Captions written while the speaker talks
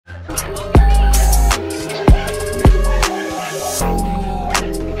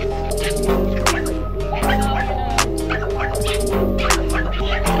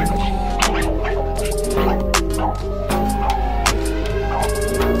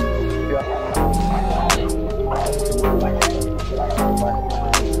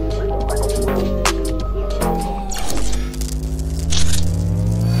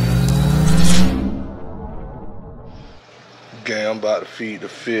feed the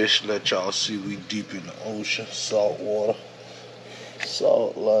fish. Let y'all see we deep in the ocean, salt water,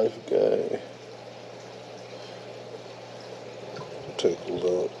 salt life, gang. Take a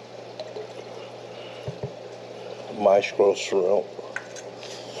look. Micro shrimp.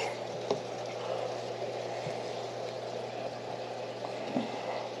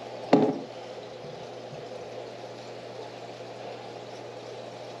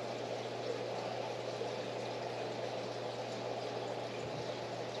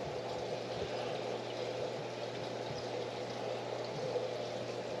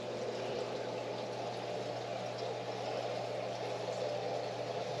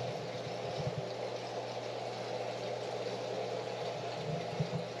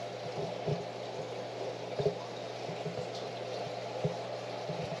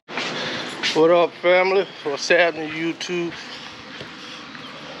 What up, family? What's happening, YouTube?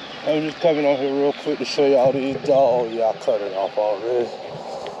 I'm just coming on here real quick to show y'all these dogs. Y'all cut it off already.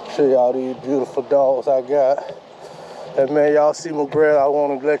 Show y'all these beautiful dogs I got. And man, y'all see my grass. I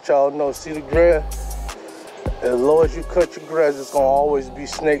want to let y'all know, see the grass? As low as you cut your grass, it's gonna always be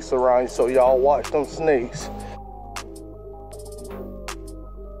snakes around you. So y'all watch them snakes.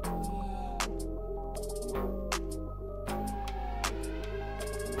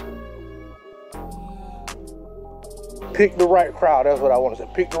 Pick the right crowd, that's what I want to say.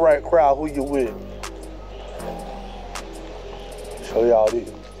 Pick the right crowd, who you with. Show y'all these.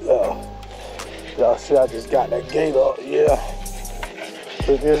 Y'all see I just got that gate up, yeah.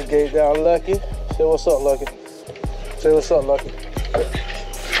 Put this gate down, Lucky. Say what's up, Lucky. Say what's up, Lucky.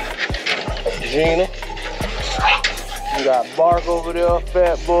 Gina. You got Bark over there,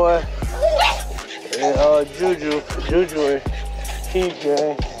 Fat Boy. And Juju. Juju and Keith,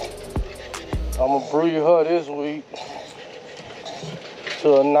 gang. I'm gonna breed her this week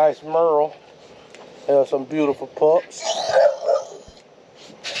to a nice Merle. Have some beautiful pups.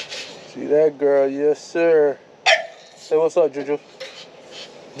 See that girl? Yes, sir. Say what's up, Juju.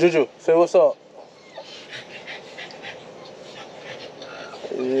 Juju, say what's up.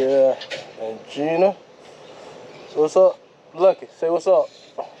 Yeah, and Gina. Say what's up, Lucky. Say what's up.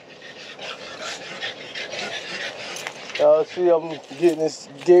 Y'all see I'm getting this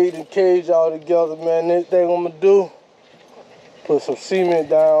gate and cage all together, man. Next thing I'm gonna do, put some cement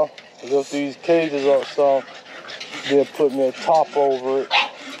down, lift these cages up some, then put me a top over it.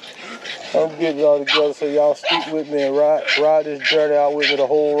 I'm getting it all together, so y'all stick with me and ride this journey out with me the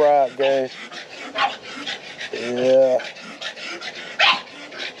whole ride, gang. Yeah.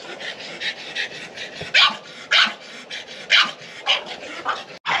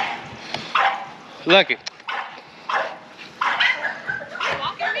 Lucky.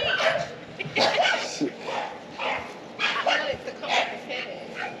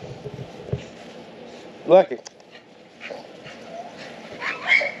 Lucky.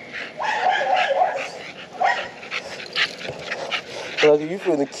 Lucky, you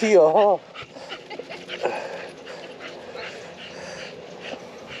finna kill, huh?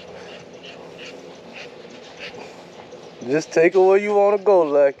 Just take her where you want to go,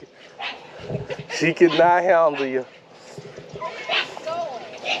 Lucky. She cannot handle you.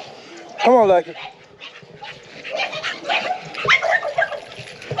 Come on, Lucky.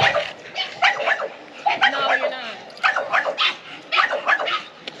 No, you're not.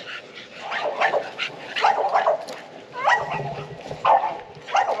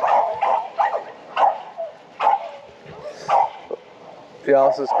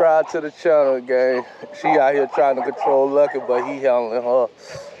 Y'all subscribe to the channel, gang. She out here trying to control Lucky, but he handling her.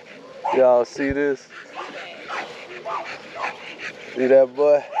 Y'all see this? See that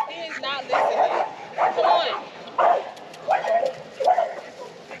boy? He is not listening. Come on.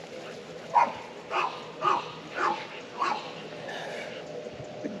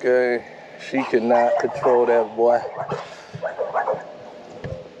 Gang, she cannot control that boy.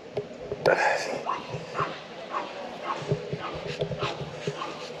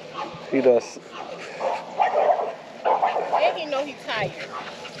 He does. And he know he's tired.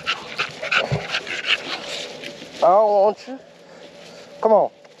 I don't want you. Come on.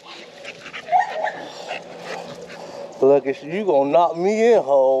 Look, you gonna knock me in,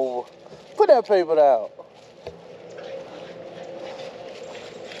 ho. Put that paper down.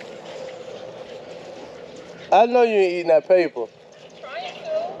 I know you ain't eating that paper. Trying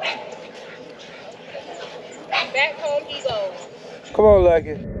to. Back home he goes. Come on,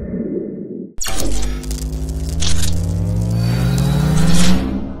 Lucky.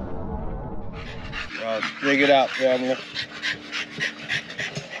 Check it out, family.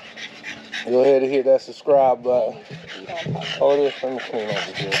 Go ahead and hit that subscribe button. Hold this, let me clean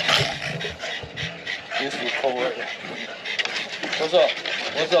over here. This recording. What's up?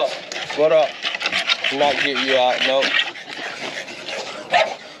 What's up? What up? I'm not getting you out, no.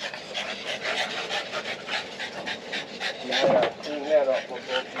 Now I gotta clean that up for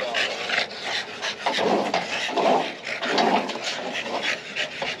both of y'all.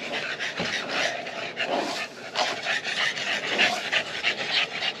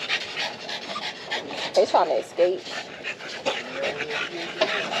 They trying to escape.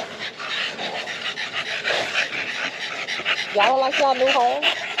 Y'all don't like y'all new home?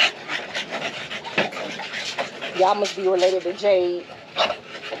 Y'all must be related to Jade.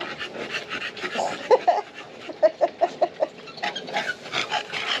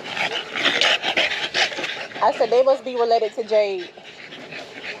 I said they must be related to Jade.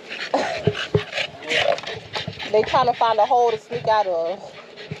 They trying to find a hole to sneak out of.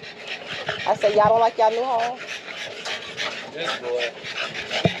 I said, y'all don't like y'all new home? This boy,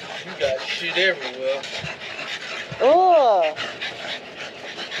 you got shit everywhere. Ugh.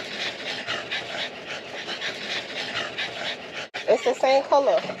 It's the same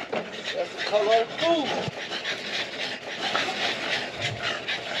color. That's the color of food.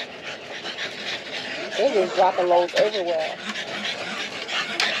 They just dropping loads everywhere.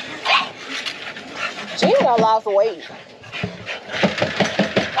 Gina done lost weight.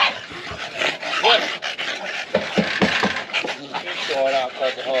 What? He's showing out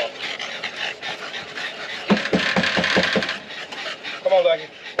because of her. Come on, Lucky.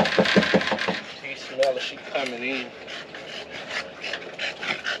 She smell it, she coming in.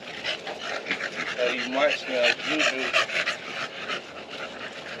 You might smell juju.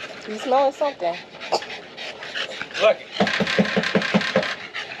 You smelling something? Lucky.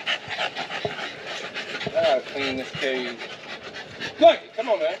 I gotta clean this cage. Lucky, come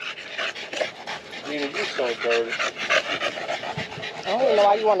on, man. Gina, you so dirty. I don't even know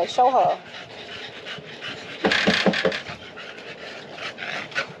why you want to show her.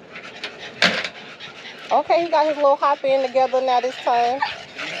 Okay, he got his little hop in together now this time.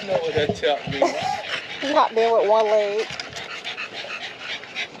 You know what that tell means. He hopped in with one leg.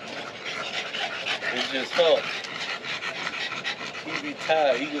 It's just her. He be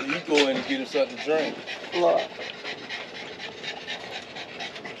tired. He go in and get him something to drink. Look.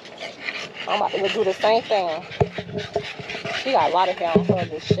 I'm about to go do the same thing. She got a lot of hair on her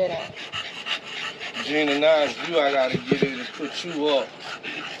just shitting. Gina, now it's you. I gotta get in and put you up.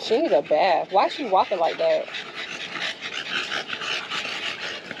 She need a bath. Why is she walking like that?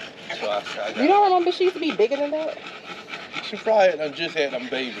 So I You don't remember she used to be bigger than that? She probably done just had them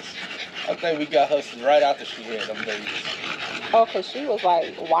babies. I think we got her right after she had them babies. Oh, because she was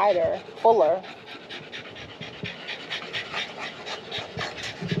like wider, fuller.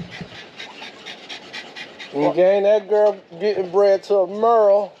 And gang, that girl getting bred to a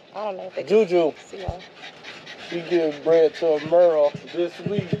Merle. I don't know if they Juju. see her. She getting bred to a Merle this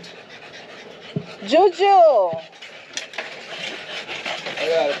week. Juju! I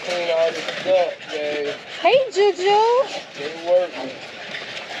gotta clean all this stuff, gang. Hey, Juju! They working.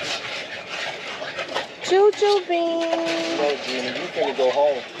 Juju bean. No, Gina, you finna go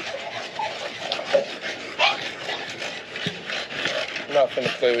home. I'm not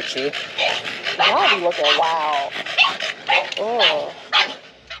finna play with you. Y'all be looking wild. Ugh.